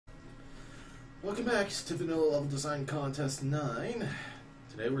Welcome back to Vanilla Level Design Contest 9.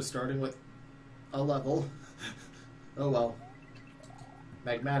 Today we're starting with a level. Oh well.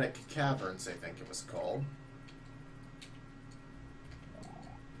 Magmatic Caverns, I think it was called.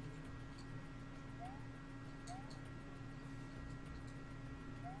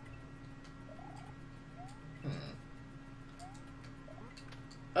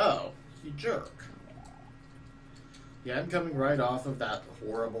 Oh, you jerk. Yeah, I'm coming right off of that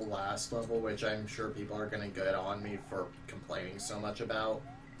horrible last level, which I'm sure people are going to get on me for complaining so much about.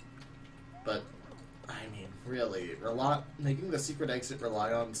 But, I mean, really, making the secret exit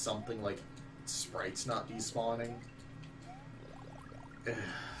rely on something like sprites not despawning?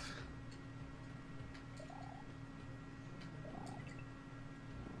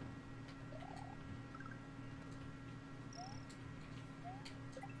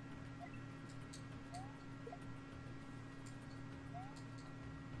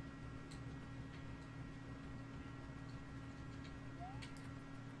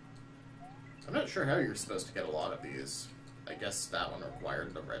 I'm not sure how you're supposed to get a lot of these. I guess that one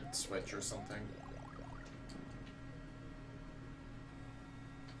required the red switch or something.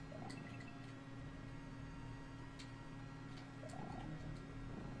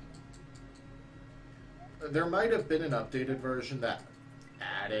 There might have been an updated version that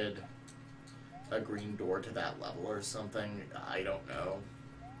added a green door to that level or something. I don't know.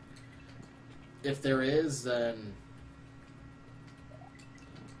 If there is, then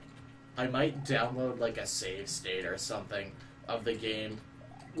I might download like a save state or something of the game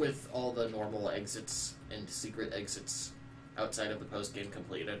with all the normal exits and secret exits outside of the post-game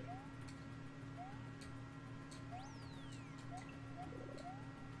completed.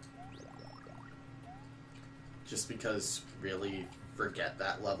 Just because, really, forget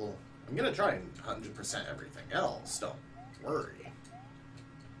that level. I'm gonna try and 100% everything else, don't worry.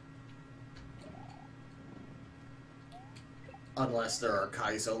 Unless there are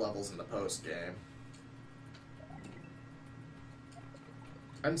Kaizo levels in the post-game.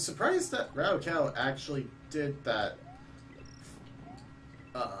 I'm surprised that Raocow actually did that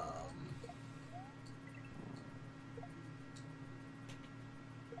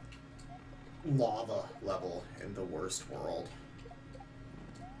lava level in the worst world.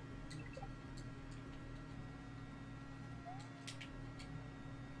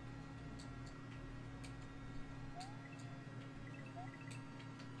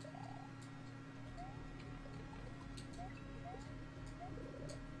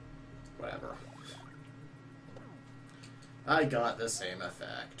 Whatever. I got the same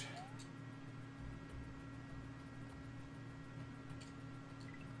effect.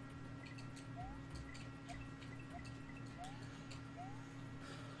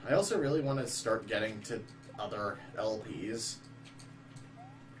 I also really want to start getting to other LPs,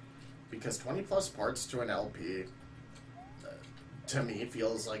 because 20 plus parts to an LP, to me,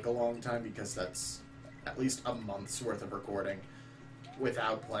 feels like a long time, because that's at least a month's worth of recording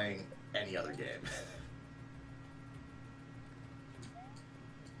without playing any other game.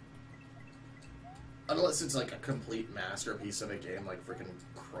 Unless it's like a complete masterpiece of a game like freaking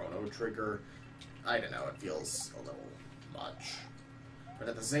Chrono Trigger. I don't know, it feels a little much. But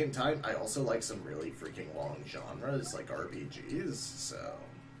at the same time, I also like some really freaking long genres like RPGs, so...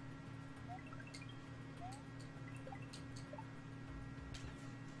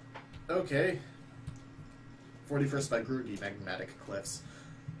 Okay. 41st by Groogy, Magmatic Cliffs.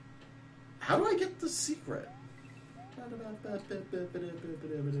 How do I get the secret?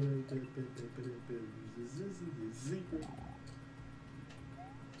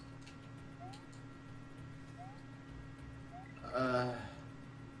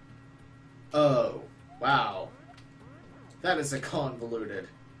 Oh, wow. That is a convoluted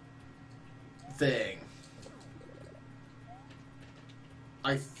thing.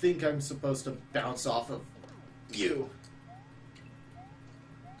 I think I'm supposed to bounce off of you.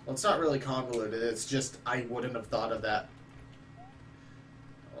 Well, it's not really convoluted, it's just I wouldn't have thought of that.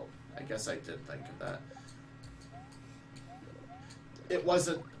 Oh, I guess I did think of that. It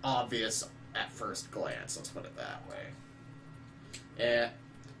wasn't obvious at first glance, let's put it that way.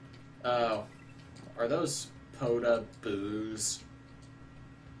 Oh, are those Poda boos?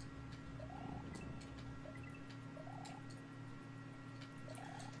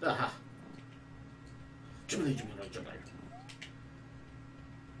 Aha. Jubilee, jubilee, jubilee.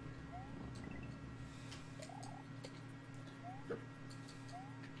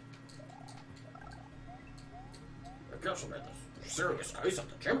 The castle made this serious case of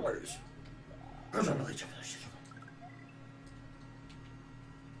the Gibleys. Jubilee, jubilee.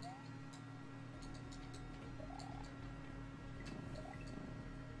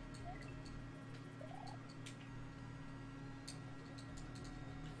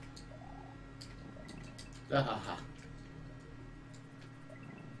 Ahaha.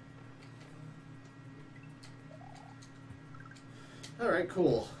 Alright,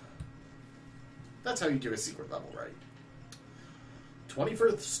 cool. That's how you do a secret level, right?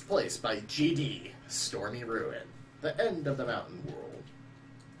 21st place by GD, Stormy Ruin. The end of the mountain world.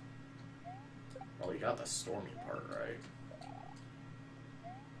 Well, you got the stormy part right.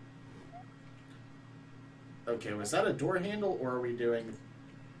 Okay, was that a door handle, or are we doing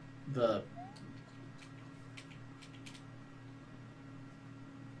the...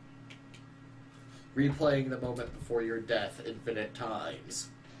 replaying the moment before your death infinite times?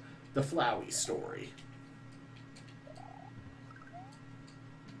 The Flowey story.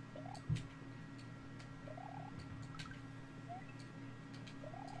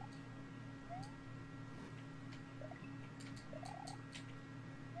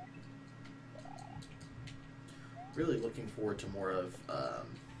 Really looking forward to more of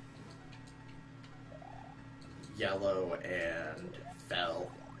Yellow and Fell.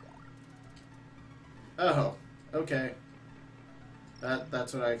 Oh, okay.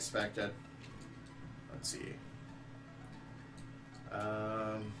 That's what I expected. Let's see.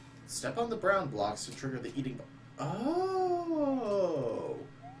 Step on the brown blocks to trigger the eating. Oh,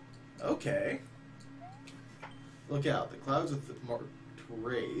 okay. Look out! The clouds with marked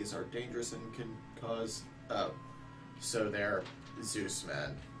rays are dangerous and can cause. Oh. So they're Zeus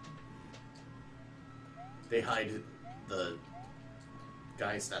men. They hide the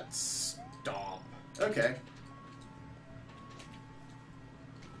guys that stomp. Okay.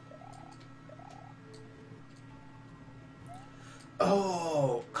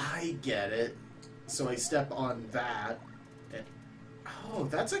 Oh, I get it. So I step on that. And, oh,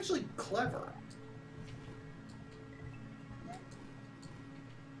 that's actually clever.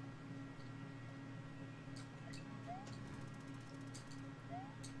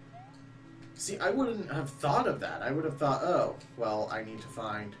 See, I wouldn't have thought of that. I would have thought, oh, well, I need to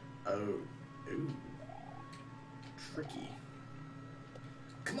find... Oh. Ooh. Tricky.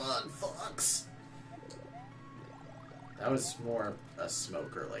 Come on, Fox! That was more a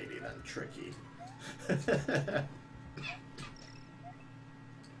smoker lady than tricky.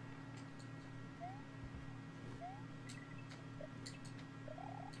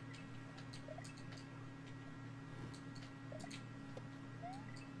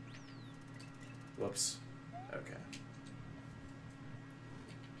 Whoops. Okay.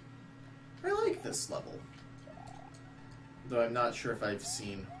 I like this level. Though I'm not sure if I've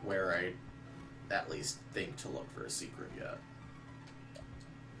seen where I at least think to look for a secret yet.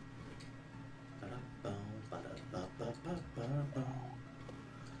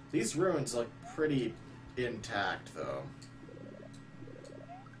 These ruins look pretty intact, though.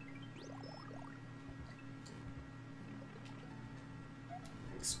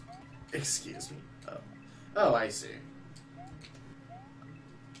 Excuse me. Oh. Oh, I see.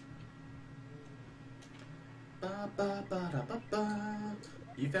 Ba ba ba da ba ba.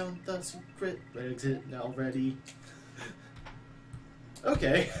 You found the secret exit already.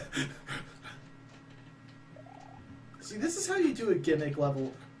 Okay. See, this is how you do a gimmick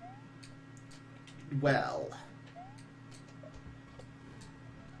level well.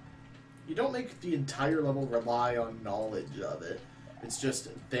 You don't make the entire level rely on knowledge of it. It's just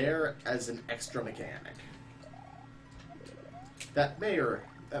there as an extra mechanic. That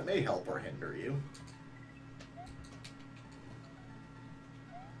may help or hinder you.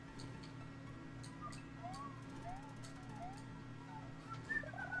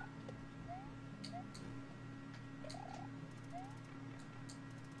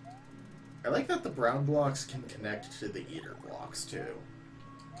 I like that the brown blocks can connect to the eater blocks too.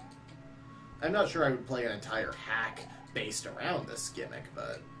 I'm not sure I would play an entire hack based around this gimmick,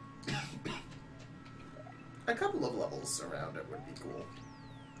 but a couple of levels around it would be cool.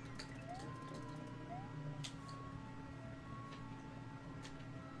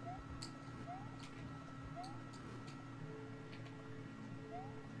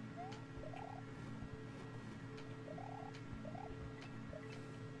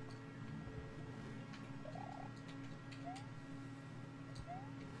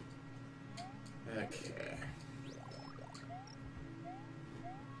 Okay.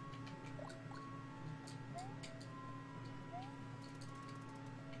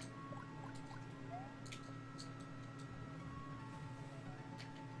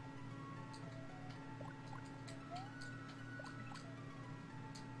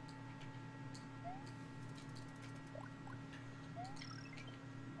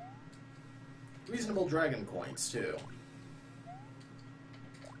 Reasonable dragon coins, too.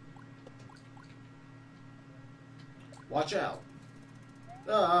 Watch out.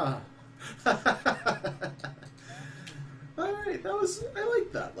 Ah. I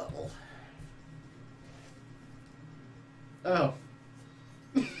like that level. Oh.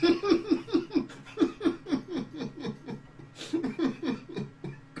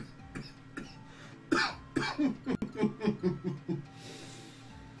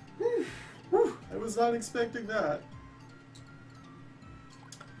 I was not expecting that.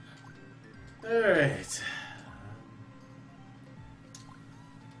 Alright.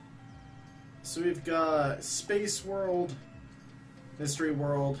 So we've got Space World, Mystery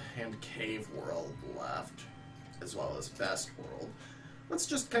World, and Cave World left, as well as Best World. Let's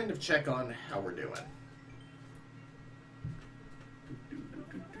just kind of check on how we're doing.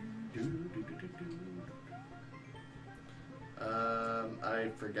 I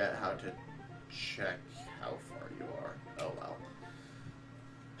forget how to check how far you are. Oh well.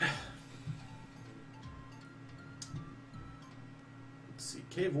 Let's see.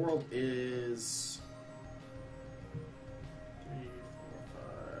 Cave World is 3, 4,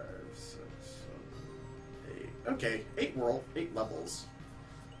 5, 6, 7, 8. Okay, 8 levels.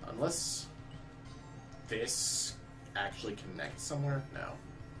 Unless this actually connects somewhere? No.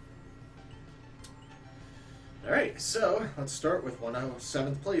 Alright, so let's start with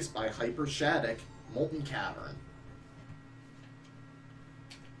 107th place by Hyper Shattuck, Molten Cavern.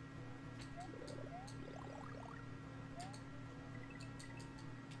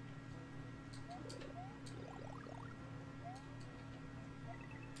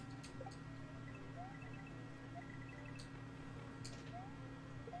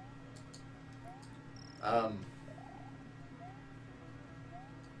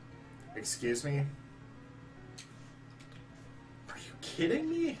 Excuse me? Are you kidding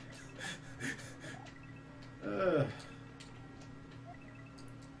me?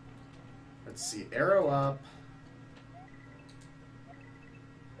 Let's see, arrow up.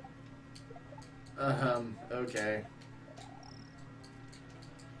 Okay.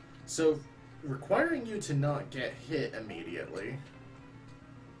 So, requiring you to not get hit immediately.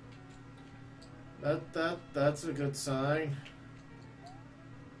 That's a good sign.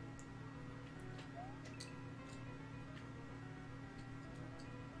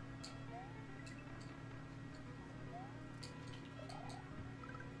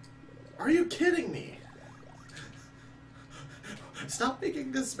 Are you kidding me? Stop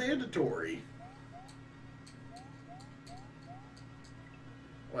making this mandatory.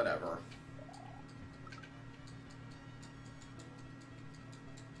 Whatever.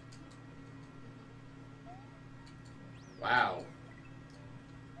 Wow.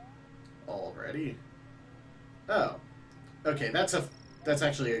 Already? Oh. Okay, that's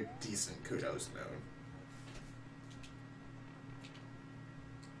actually a decent kudos moon.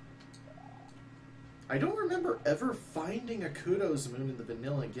 I don't remember ever finding a kudos moon in the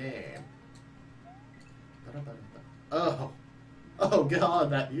vanilla game. Oh. Oh god,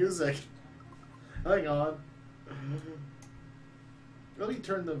 that music. Hang on. Let me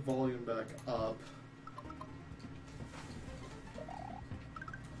turn the volume back up.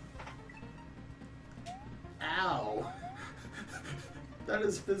 Ow. That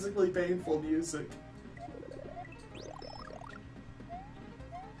is physically painful music.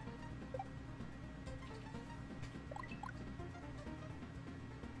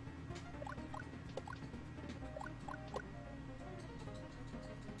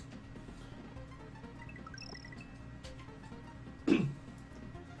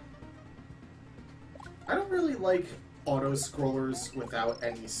 I don't really like auto-scrollers without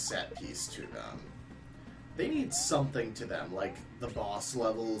any set piece to them. They need something to them, like the boss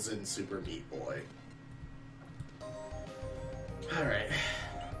levels in Super Meat Boy. Alright.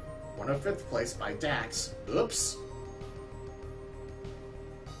 105th place by Dax. Oops.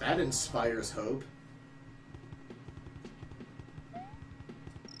 That inspires hope.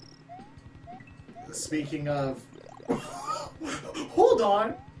 Speaking of... Hold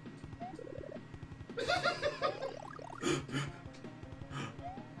on!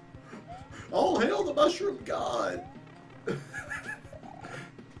 All hail the Mushroom God!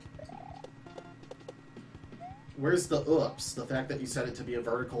 Where's the oops? The fact that you set it to be a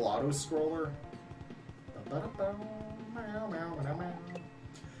vertical auto-scroller?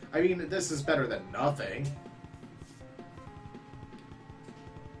 I mean, this is better than nothing.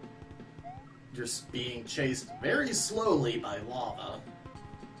 Just being chased very slowly by lava.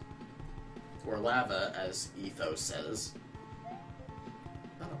 Or lava, as Ethos says.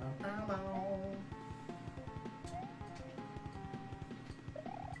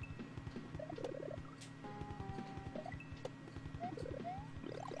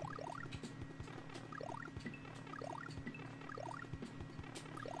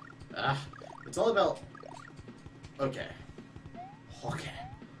 It's all about... Okay. Okay.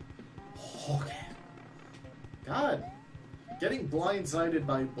 Okay. God. Getting blindsided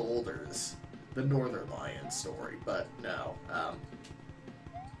by boulders. The Northern Lion story, but no.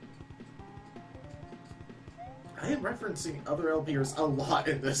 I am referencing other LPers a lot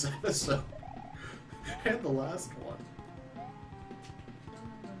in this episode. And the last one.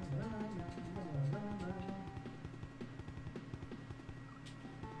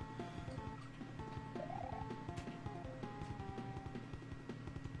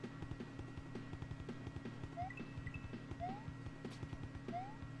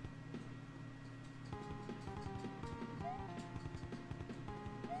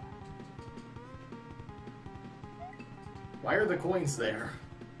 Why are the coins there?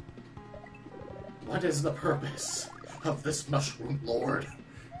 What is the purpose of this mushroom lord?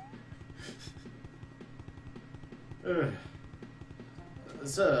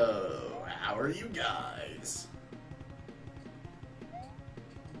 So, how are you guys?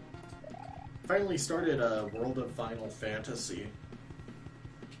 Finally started a World of Final Fantasy.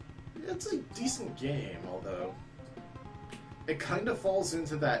 It's a decent game, although it kind of falls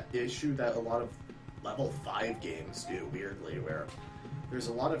into that issue that a lot of level 5 games do, weirdly, where there's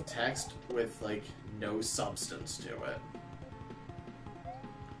a lot of text with, like, no substance to it.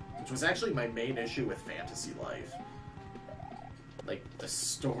 Which was actually my main issue with Fantasy Life. Like, the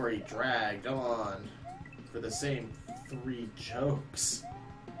story dragged on for the same 3 jokes.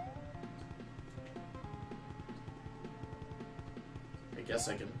 I guess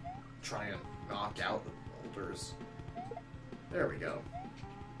I can try and knock out the boulders. There we go.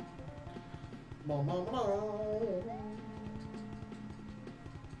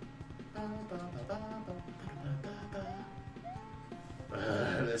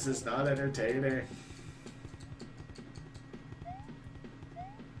 This is not entertaining.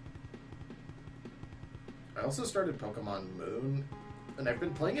 I also started Pokemon Moon, and I've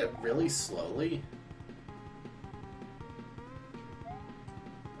been playing it really slowly.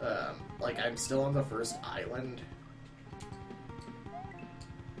 Like, I'm still on the first island.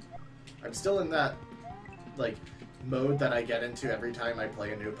 I'm still in that, like, mode that I get into every time I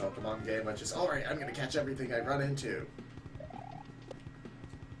play a new Pokemon game, which is, alright, I'm gonna catch everything I run into.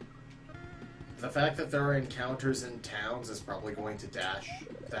 The fact that there are encounters in towns is probably going to dash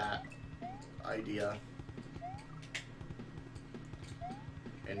that idea.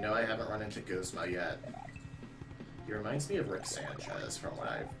 And no, I haven't run into Guzma yet. He reminds me of Rick Sanchez from what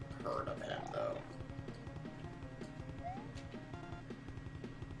I've heard of him, though.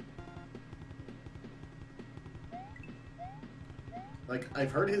 Like,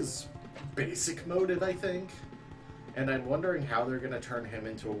 I've heard his basic motive, I think, and I'm wondering how they're gonna turn him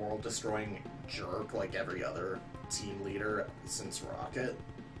into a world-destroying jerk like every other team leader since Rocket.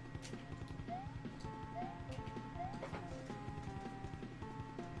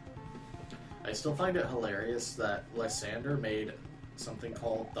 I still find it hilarious that Lysander made something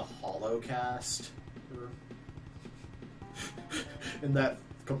called the Holocast, and that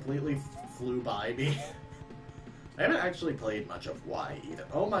completely flew by me. I haven't actually played much of Y either.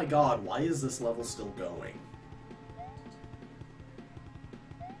 Oh my god, why is this level still going?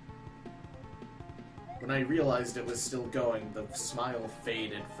 When I realized it was still going, the smile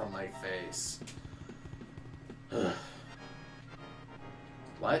faded from my face.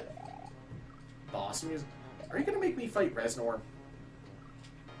 What? Boss music? Are you gonna make me fight Reznor?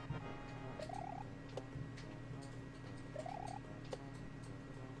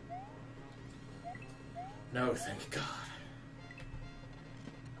 No, thank God.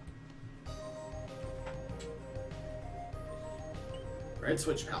 Red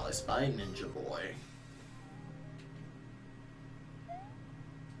Switch Palace by Ninja Boy.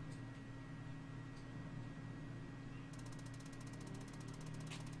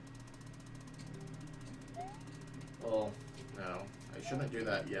 Well, no. I shouldn't do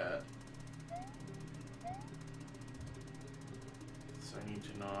that yet. So I need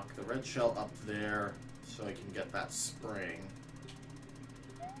to knock the red shell up there so I can get that spring.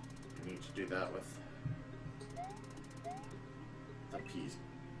 I need to do that with the piece.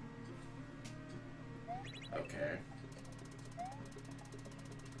 Okay.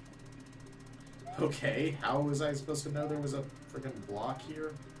 Okay, how was I supposed to know there was a freaking block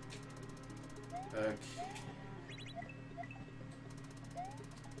here? Okay. Okay.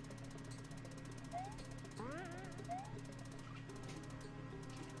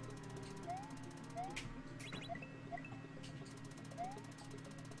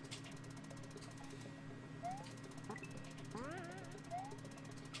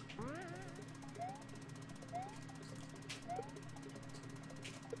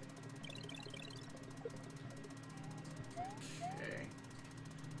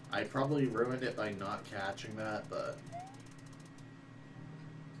 I probably ruined it by not catching that, but...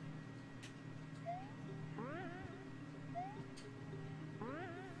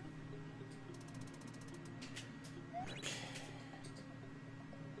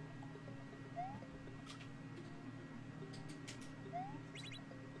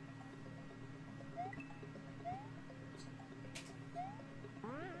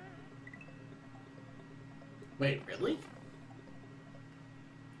 Wait, really?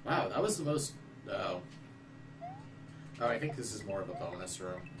 Wow, that was the most... Oh. Oh, I think this is more of a bonus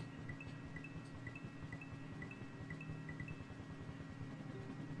room.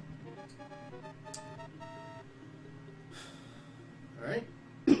 Alright.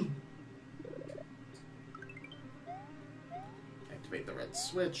 Activate the red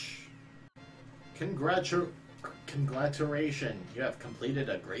switch. Congratulations, you have completed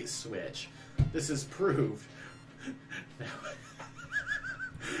a great switch. This is proved.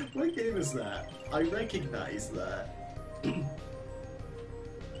 What game is that? I recognize that.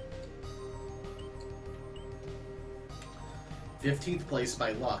 15th place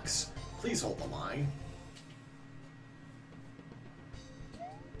by Lux. Please hold the line.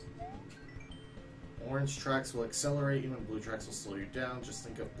 Orange tracks will accelerate you and blue tracks will slow you down. Just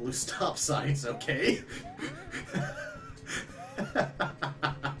think of blue stop signs, okay?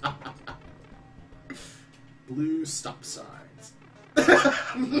 Blue stop signs.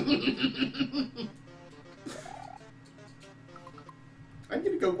 I'm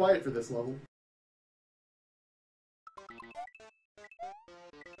gonna go quiet for this level.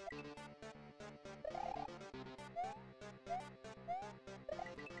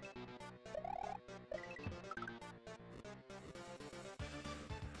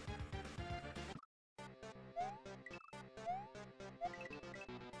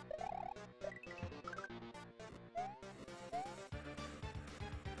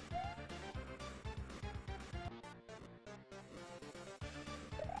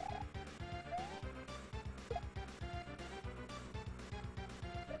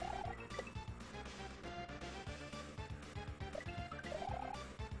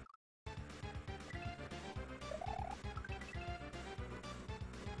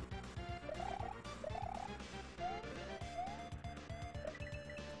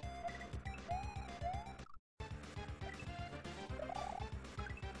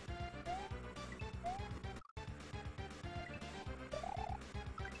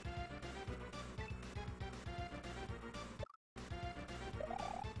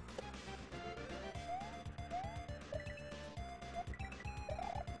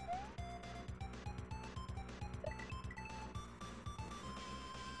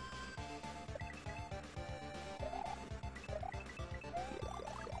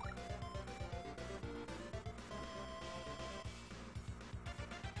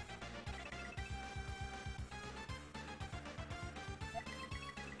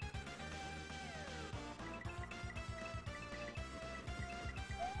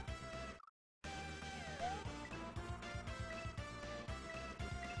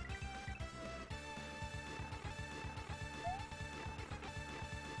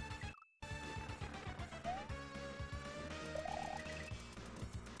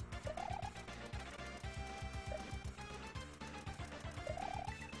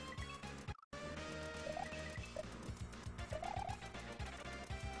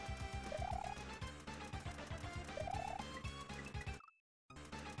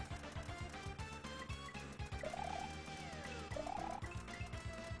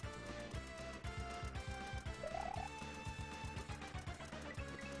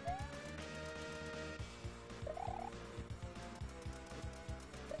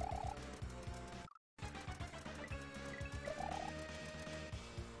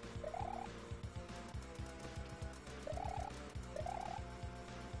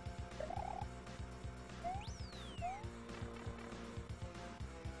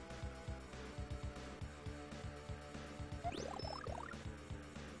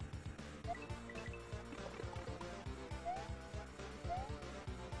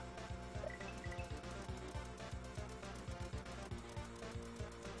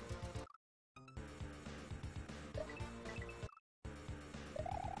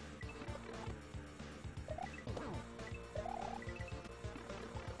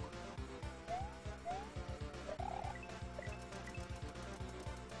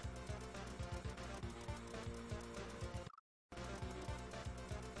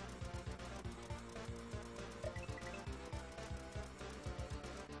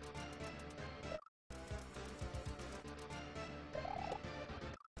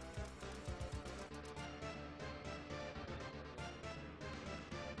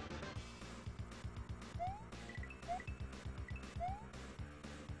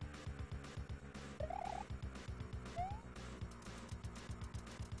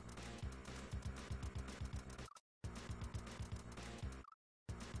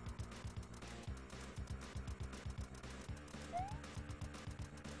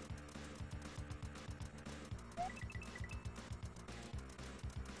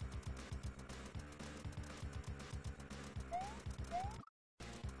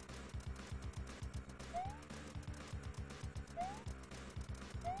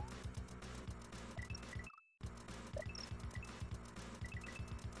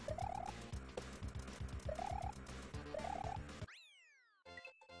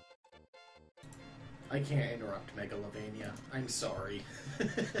 I can't interrupt Megalovania. I'm sorry.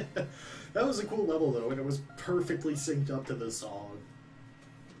 That was a cool level, though, and it was perfectly synced up to the song.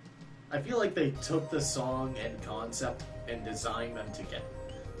 I feel like they took the song and concept and designed them together.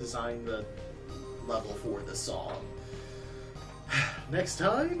 Designed the level for the song. Next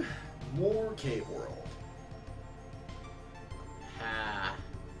time, more Cave World. Ha.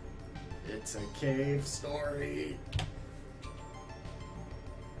 It's a cave story.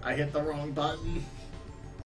 I hit the wrong button.